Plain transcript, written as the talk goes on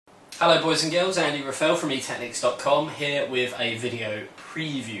Hello boys and girls, Andy Rafael from eTechnics.com here with a video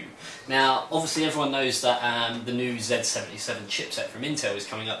preview. Now obviously everyone knows that the new Z77 chipset from Intel is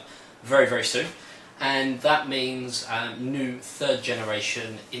coming up very soon, and that means new third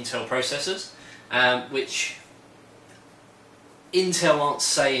generation Intel processors, which Intel aren't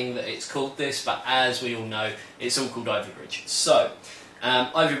saying that it's called this, but as we all know it's all called Ivy Bridge. So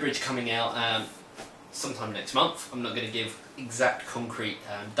Ivy Bridge coming out sometime next month. I'm not going to give exact concrete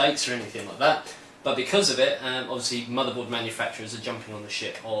dates or anything like that, but because of it, obviously motherboard manufacturers are jumping on the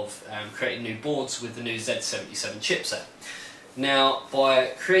ship of creating new boards with the new Z77 chipset. Now,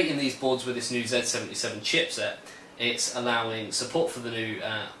 by creating these boards with this new Z77 chipset, it's allowing support for the new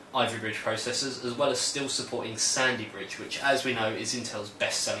Ivy Bridge processors, as well as still supporting Sandy Bridge, which, as we know, is Intel's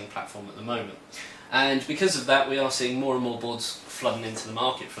best-selling platform at the moment. And because of that, we are seeing more and more boards flooding into the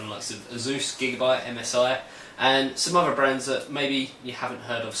market from the likes of Asus, Gigabyte, MSI, and some other brands that maybe you haven't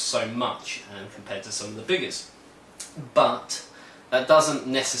heard of so much compared to some of the biggest. But that doesn't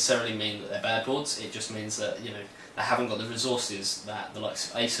necessarily mean that they're bad boards. It just means that, you know, they haven't got the resources that the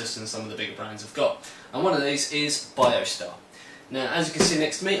likes of Asus and some of the bigger brands have got. And one of these is Biostar. Now, as you can see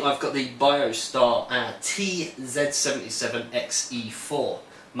next to me, I've got the Biostar TZ77XE4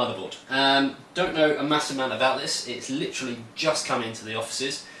 motherboard. Don't know a massive amount about this. It's literally just come into the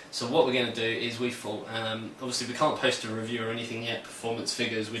offices. So what we're going to do is we thought, obviously we can't post a review or anything yet, performance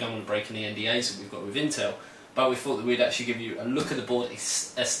figures, we don't want to break any NDAs that we've got with Intel, but we thought that we'd actually give you a look at the board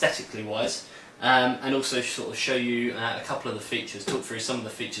aesthetically wise, and also sort of show you a couple of the features, talk through some of the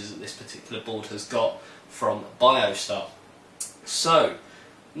features that this particular board has got from Biostar. So,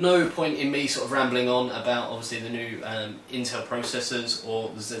 no point in me sort of rambling on about obviously the new Intel processors or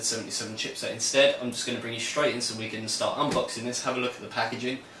the Z77 chipset. Instead, I'm just going to bring you straight in so we can start unboxing this, have a look at the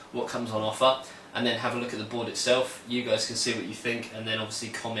packaging, what comes on offer, and then have a look at the board itself. You guys can see what you think and then obviously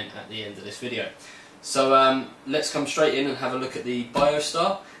comment at the end of this video. So let's come straight in and have a look at the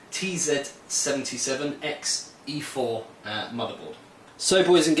Biostar TZ77XE4 motherboard. So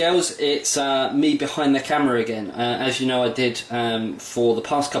boys and girls, it's me behind the camera again. As you know, I did for the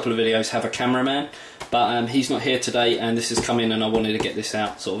past couple of videos have a cameraman, but he's not here today, and this has come in and I wanted to get this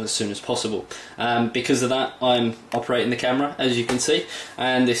out sort of as soon as possible. Because of that, I'm operating the camera, as you can see,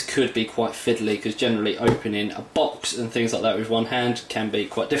 and this could be quite fiddly because generally opening a box and things like that with one hand can be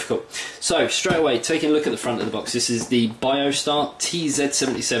quite difficult. So straight away, taking a look at the front of the box, this is the Biostar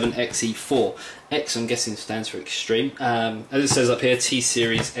TZ77XE4. X, I'm guessing, stands for extreme. As it says up here, T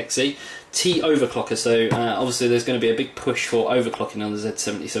Series XE. T overclocker, so obviously there's going to be a big push for overclocking on the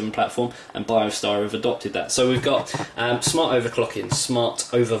Z77 platform, and Biostar have adopted that. So we've got smart overclocking, smart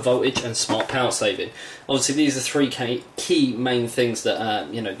over voltage, and smart power saving. Obviously these are three key main things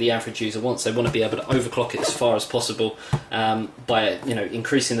that you know, the average user wants. They want to be able to overclock it as far as possible by, you know,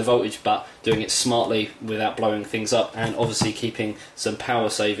 increasing the voltage, but doing it smartly without blowing things up, and obviously keeping some power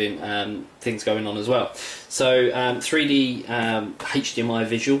saving things going on as well. So 3D HDMI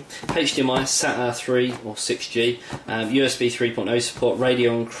visual, HDMI SATA 3 or 6G, USB 3.0 support,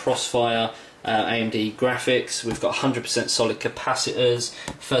 Radeon Crossfire, AMD graphics. We've got 100% solid capacitors,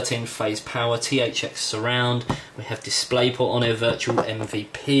 13 phase power, THX surround. We have DisplayPort on here, virtual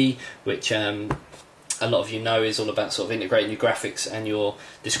MVP, which a lot of you know is all about sort of integrating your graphics and your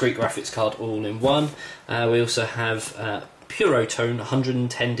discrete graphics card all in one. We also have Purotone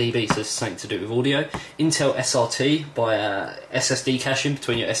 110 dB, so this is something to do with audio. Intel SRT by SSD caching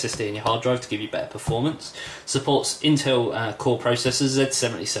between your SSD and your hard drive to give you better performance. Supports Intel core processors,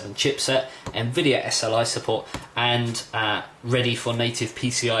 Z77 chipset, NVIDIA SLI support, and ready for native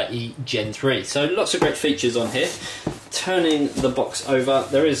PCIe Gen 3. So lots of great features on here. Turning the box over,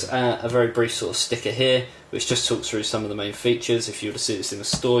 there is a very brief sort of sticker here which just talks through some of the main features. If you were to see this in the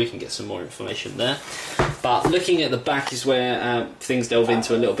store, you can get some more information there. But looking at the back is where things delve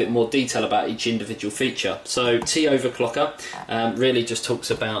into a little bit more detail about each individual feature. So T overclocker really just talks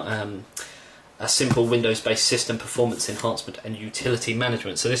about a simple Windows-based system performance enhancement and utility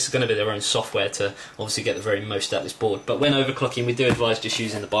management. So this is going to be their own software to obviously get the very most out of this board. But when overclocking, we do advise just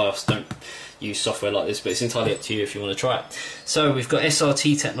using the BIOS. Don't use software like this, but it's entirely up to you if you want to try it. So we've got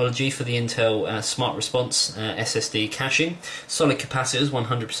SRT technology for the Intel Smart Response SSD caching, solid capacitors,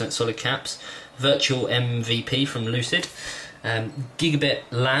 100% solid caps, virtual MVP from Lucid, gigabit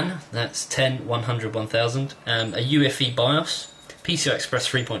LAN, that's 10, 100, 1000, a UEFI BIOS, PCI Express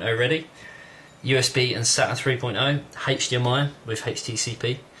 3.0 ready, USB and SATA 3.0, HDMI with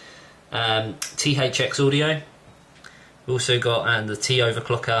HTCP, THX audio. We've also got the T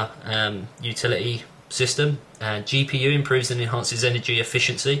overclocker utility system. GPU improves and enhances energy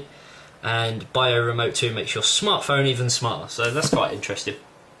efficiency, and Bio Remote 2 makes your smartphone even smarter. So that's quite interesting.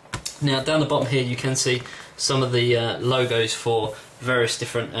 Now down the bottom here you can see some of the logos for various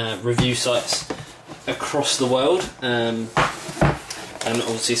different review sites across the world, and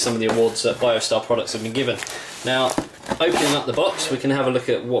obviously some of the awards that Biostar products have been given. Now, opening up the box, we can have a look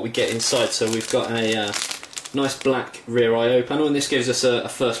at what we get inside. So we've got a nice black rear I/O panel, and this gives us a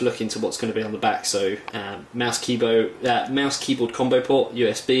first look into what's going to be on the back. So mouse keyboard combo port,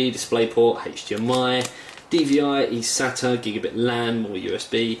 USB, display port, HDMI, DVI, eSATA, gigabit LAN, more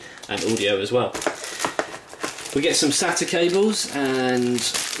USB, and audio as well. We get some SATA cables, and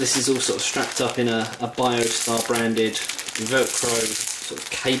this is all sort of strapped up in a Biostar branded Velcro sort of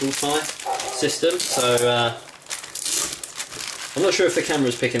cable tie system. So I'm not sure if the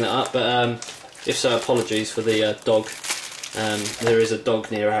camera's picking that up, but if so, apologies for the dog. There is a dog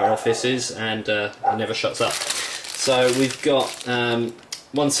near our offices, and it never shuts up. So we've got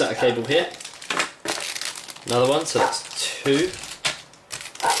one SATA cable here, another one, so that's 2,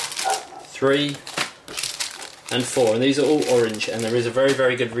 3, and 4, and these are all orange, and there is a very,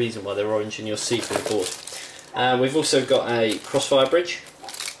 very good reason why they're orange, and you'll see from the board. We've also got a Crossfire bridge,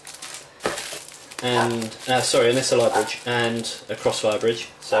 and an SLI bridge and a Crossfire bridge.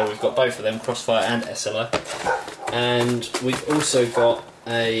 So we've got both of them, Crossfire and SLI, and we've also got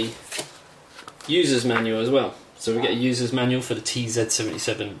a user's manual as well. So we get a user's manual for the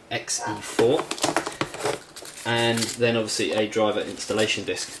TZ77XE4, and then obviously a driver installation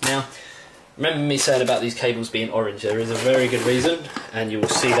disc. Now, remember me saying about these cables being orange? There is a very good reason, and you will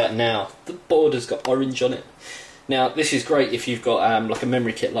see that now. The board has got orange on it. Now, this is great if you've got like a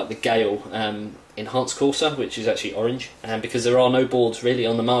memory kit like the Gale Enhanced Corsa, which is actually orange, because there are no boards really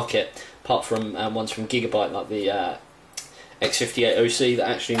on the market apart from ones from Gigabyte, like the X58OC, that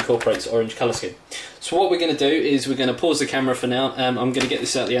actually incorporates orange colour scheme. So what we're going to do is we're going to pause the camera for now. I'm going to get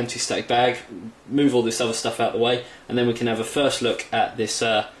this out of the anti-static bag, move all this other stuff out of the way, and then we can have a first look at this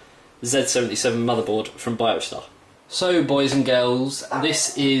Z77 motherboard from Biostar. So boys and girls,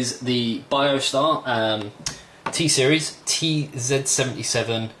 this is the Biostar T-Series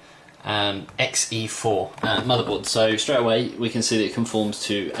TZ77 XE4 motherboard. So straight away we can see that it conforms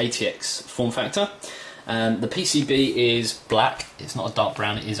to ATX form factor. The PCB is black. It's not a dark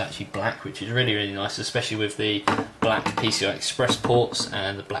brown, it is actually black, which is really, really nice, especially with the black PCI Express ports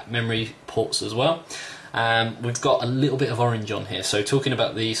and the black memory ports as well. We've got a little bit of orange on here. So talking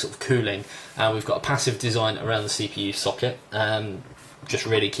about the sort of cooling, we've got a passive design around the CPU socket, just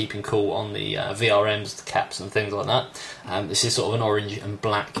really keeping cool on the VRMs, the caps and things like that. This is sort of an orange and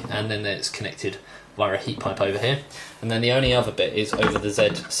black, and then it's connected via a heat pipe over here. And then the only other bit is over the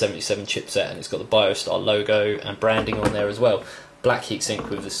Z77 chipset, and it's got the Biostar logo and branding on there as well. Black heatsink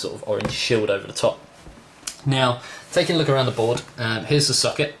with this sort of orange shield over the top. Now, taking a look around the board, here's the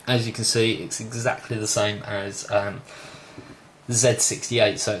socket. As you can see, it's exactly the same as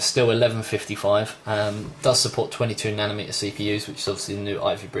Z68, so it's still 1155. Does support 22nm CPUs, which is obviously the new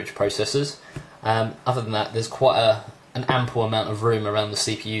Ivy Bridge processors. Other than that, there's quite an ample amount of room around the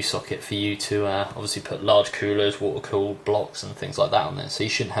CPU socket for you to obviously put large coolers, water-cooled blocks and things like that on there, so you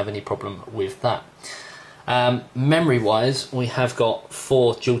shouldn't have any problem with that. Memory-wise, we have got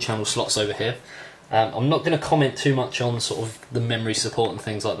 4 dual-channel slots over here. I'm not going to comment too much on sort of the memory support and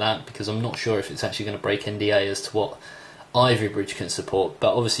things like that, because I'm not sure if it's actually going to break NDA as to what Ivy Bridge can support,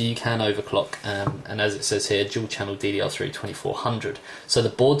 but obviously you can overclock, and as it says here, dual channel DDR3 2400. So the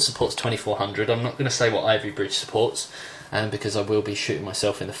board supports 2400. I'm not going to say what Ivy Bridge supports, because I will be shooting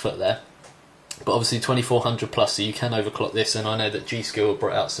myself in the foot there. But obviously 2400 plus, so you can overclock this, and I know that G-Skill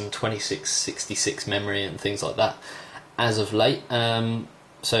brought out some 2666 memory and things like that as of late.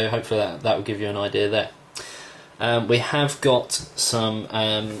 So hopefully that will give you an idea there. We have got some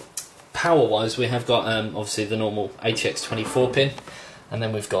power-wise, we have got obviously the normal ATX 24 pin, and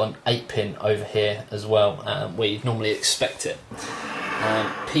then we've got an 8 pin over here as well, where you'd normally expect it.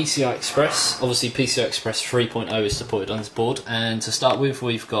 PCI Express, obviously PCI Express 3.0 is supported on this board, and to start with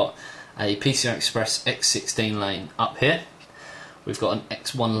we've got a PCI Express X16 lane up here, we've got an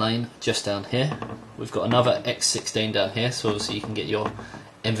X1 lane just down here, we've got another X16 down here, so obviously you can get your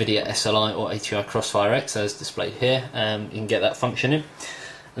NVIDIA SLI or ATI Crossfire X as displayed here, you can get that functioning.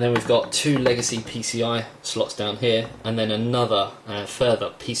 And then we've got 2 legacy PCI slots down here, and then another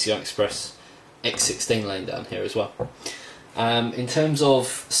further PCI Express X16 lane down here as well. In terms of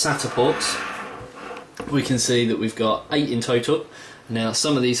SATA ports, we can see that we've got 8 in total. Now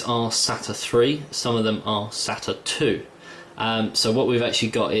some of these are SATA 3, some of them are SATA 2. So what we've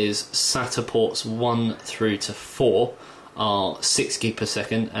actually got is SATA ports 1 through to 4 are 6 gig per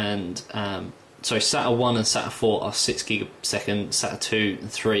second, and sorry, SATA 1 and SATA 4 are 6 gig a second, SATA 2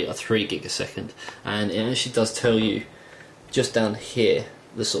 and 3 are 3 gig a second, and it actually does tell you just down here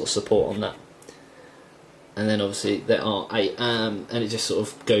the sort of support on that. And then obviously there are 8, and it just sort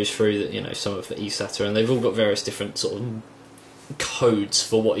of goes through that, you know, some of the eSATA, and they've all got various different sort of codes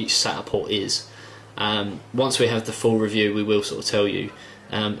for what each SATA port is. Once we have the full review, we will sort of tell you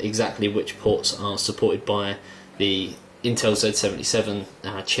exactly which ports are supported by the Intel Z77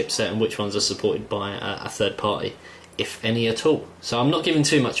 chipset and which ones are supported by a third party, if any at all. So I'm not giving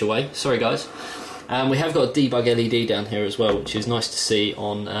too much away, sorry guys. We have got a debug LED down here as well, which is nice to see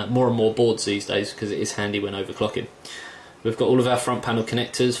on more and more boards these days, because it is handy when overclocking. We've got all of our front panel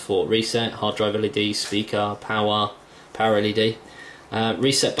connectors for reset, hard drive LED, speaker, power LED,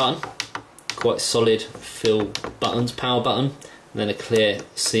 reset button, quite solid fill buttons, power button, and then a clear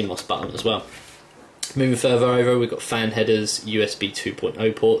CMOS button as well. Moving further over, we've got fan headers, USB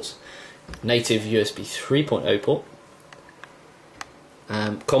 2.0 ports, native USB 3.0 port,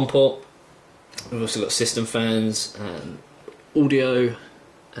 COM port. We've also got system fans, audio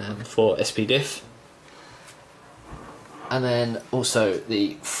for SPDIF, and then also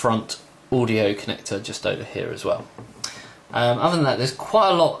the front audio connector just over here as well. Other than that, there's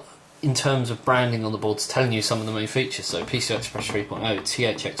quite a lot in terms of branding on the boards telling you some of the main features. So PCI Express 3.0,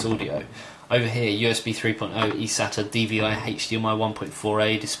 THX audio. Over here, USB 3.0, eSATA, DVI, HDMI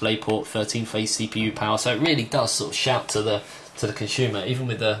 1.4a, DisplayPort, 13-phase CPU power. So it really does sort of shout to the consumer, even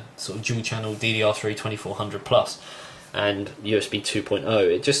with the sort of dual-channel DDR3 2400 plus and USB 2.0.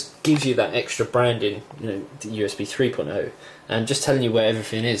 It just gives you that extra branding, you know, USB 3.0, and just telling you where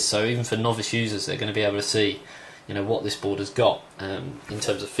everything is. So even for novice users, they're going to be able to see, you know, what this board has got in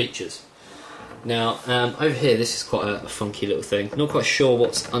terms of features. Now, over here, this is quite a funky little thing. Not quite sure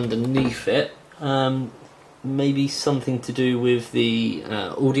what's underneath it. Maybe something to do with the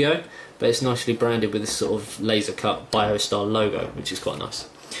audio, but it's nicely branded with this sort of laser cut Biostar logo, which is quite nice.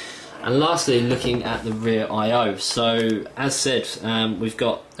 And lastly, looking at the rear I/O. So, as said, we've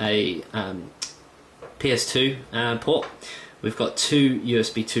got a PS2 port. We've got 2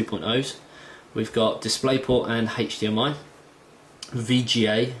 USB 2.0s. We've got DisplayPort and HDMI.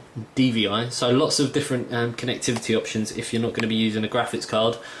 VGA, DVI, so lots of different connectivity options if you're not going to be using a graphics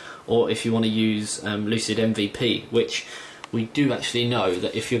card, or if you want to use Lucid MVP, which we do actually know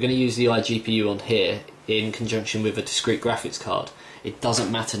that if you're going to use the iGPU on here in conjunction with a discrete graphics card, it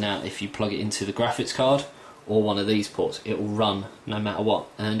doesn't matter now if you plug it into the graphics card or one of these ports, it will run no matter what.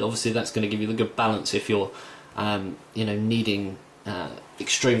 And obviously that's going to give you the good balance if you're you know, needing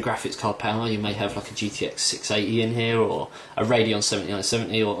extreme graphics card power. You may have like a GTX 680 in here, or a Radeon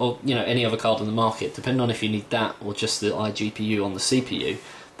 7970, or you know, any other card on the market. Depending on if you need that or just the iGPU on the CPU,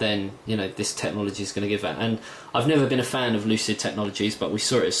 then you know this technology is going to give that. And I've never been a fan of Lucid Technologies, but we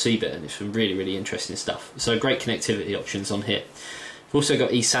saw it at CeBIT and it's some really interesting stuff. So great connectivity options on here. We've also got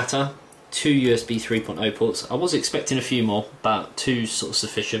eSATA, 2 USB 3.0 ports. I was expecting a few more, but 2 sort of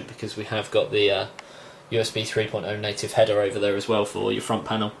sufficient because we have got the USB 3.0 native header over there as well for your front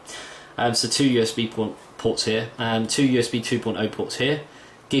panel. So 2 USB ports here, 2 USB 2.0 ports here,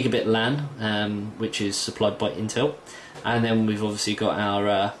 gigabit LAN, which is supplied by Intel, and then we've obviously got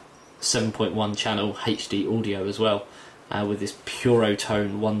our 7.1 channel HD audio as well, with this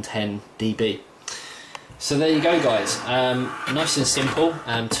Purotone 110 dB. So there you go guys, nice and simple,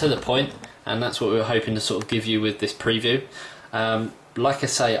 to the point, and that's what we were hoping to sort of give you with this preview. Like I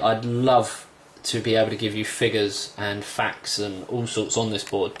say, I'd love to be able to give you figures and facts and all sorts on this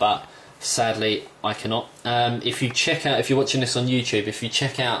board, but sadly I cannot. If you check out, if you're watching this on YouTube, if you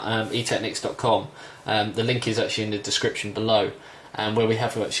check out etechnics.com, the link is actually in the description below, where we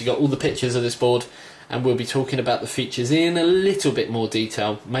have actually got all the pictures of this board, and we'll be talking about the features in a little bit more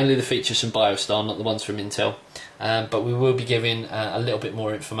detail, mainly the features from Biostar, not the ones from Intel, but we will be giving a little bit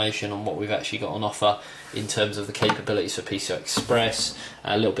more information on what we've actually got on offer in terms of the capabilities for PCI Express,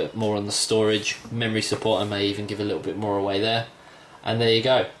 a little bit more on the storage, memory support. I may even give a little bit more away there, and there you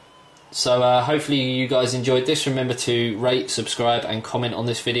go. So hopefully you guys enjoyed this. Remember to rate, subscribe and comment on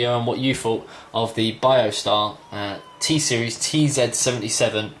this video and what you thought of the Biostar T-Series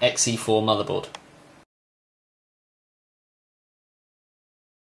TZ77XE4 motherboard.